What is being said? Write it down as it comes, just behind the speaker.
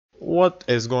What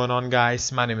is going on,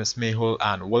 guys? My name is Mehul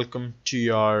and welcome to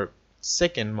your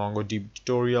second MongoDB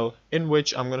tutorial in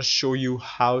which I'm going to show you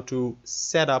how to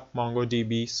set up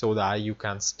MongoDB so that you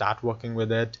can start working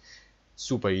with it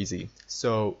super easy.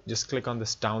 So just click on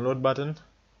this download button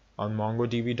on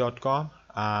mongodb.com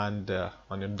and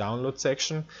on your download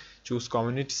section choose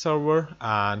community server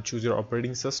and choose your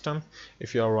operating system.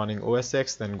 If you are running OS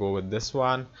X, then go with this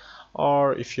one,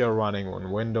 or if you're running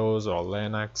on Windows or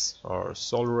Linux or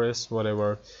Solaris,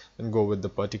 whatever, then go with the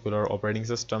particular operating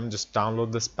system. Just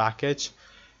download this package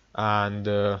and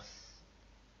it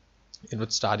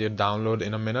would start your download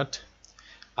in a minute.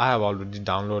 I have already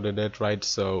downloaded it, right?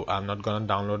 So I'm not gonna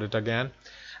download it again.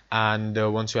 And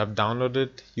once you have downloaded,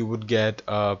 you would get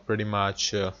pretty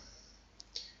much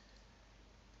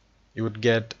you would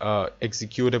get a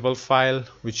executable file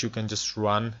which you can just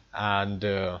run, and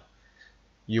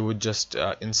you would just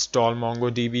install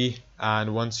MongoDB.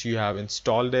 And once you have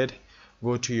installed it,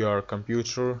 go to your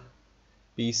computer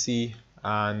PC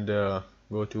and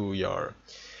go to your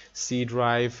C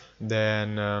drive,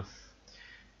 then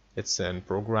it's in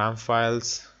program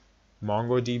files,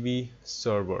 MongoDB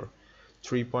server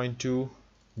 3.2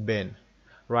 bin,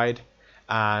 right?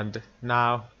 And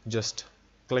now just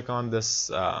click on this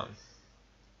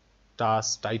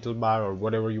task title bar or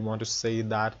whatever you want to say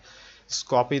that. Just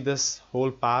copy this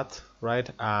whole path, right,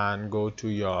 and go to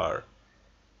your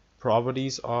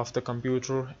properties of the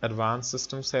computer, advanced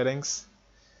system settings,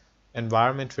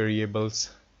 environment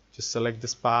variables. Just select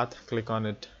this path, click on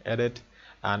it, edit,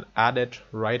 and add it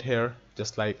right here,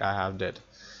 just like I have did.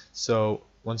 So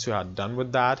once you are done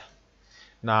with that,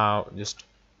 now just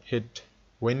hit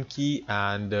Win key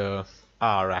and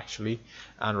R actually,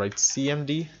 and write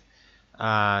CMD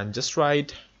and just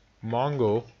write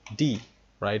MongoD,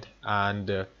 right,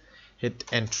 and hit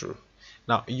enter.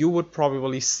 Now you would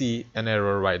probably see an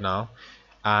error right now,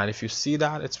 and if you see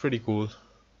that, it's pretty cool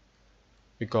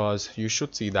because you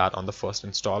should see that on the first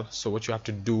install. So what you have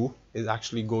to do is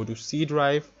actually go to C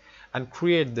drive and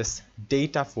create this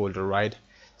data folder, right?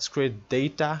 Just create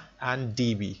data and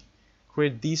DB.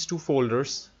 Create these two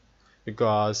folders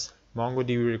because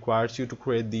MongoDB requires you to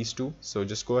create these two. So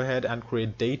just go ahead and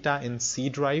create data in C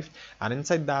drive, and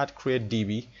inside that create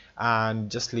DB and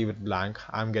just leave it blank.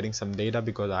 I'm getting some data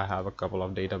because I have a couple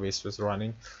of databases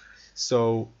running,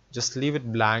 so just leave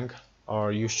it blank,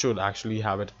 or you should actually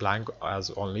have it blank as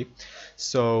only.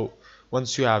 So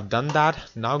once you have done that,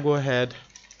 now go ahead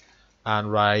and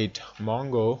write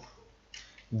MongoD,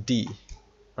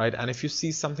 right? And if you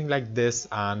see something like this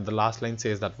and the last line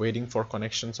says that waiting for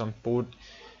connections on port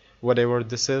whatever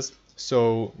this is,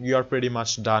 so you are pretty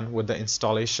much done with the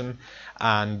installation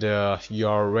and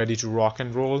you're ready to rock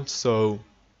and roll. So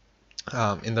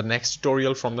in the next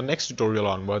tutorial, from the next tutorial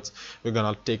onwards, we're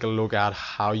gonna take a look at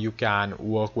how you can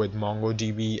work with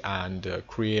MongoDB and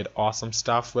create awesome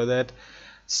stuff with it.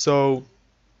 So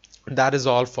that is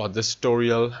all for this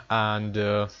tutorial, and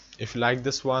if you like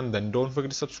this one, then don't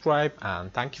forget to subscribe,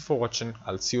 and thank you for watching.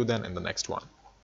 I'll see you then in the next one.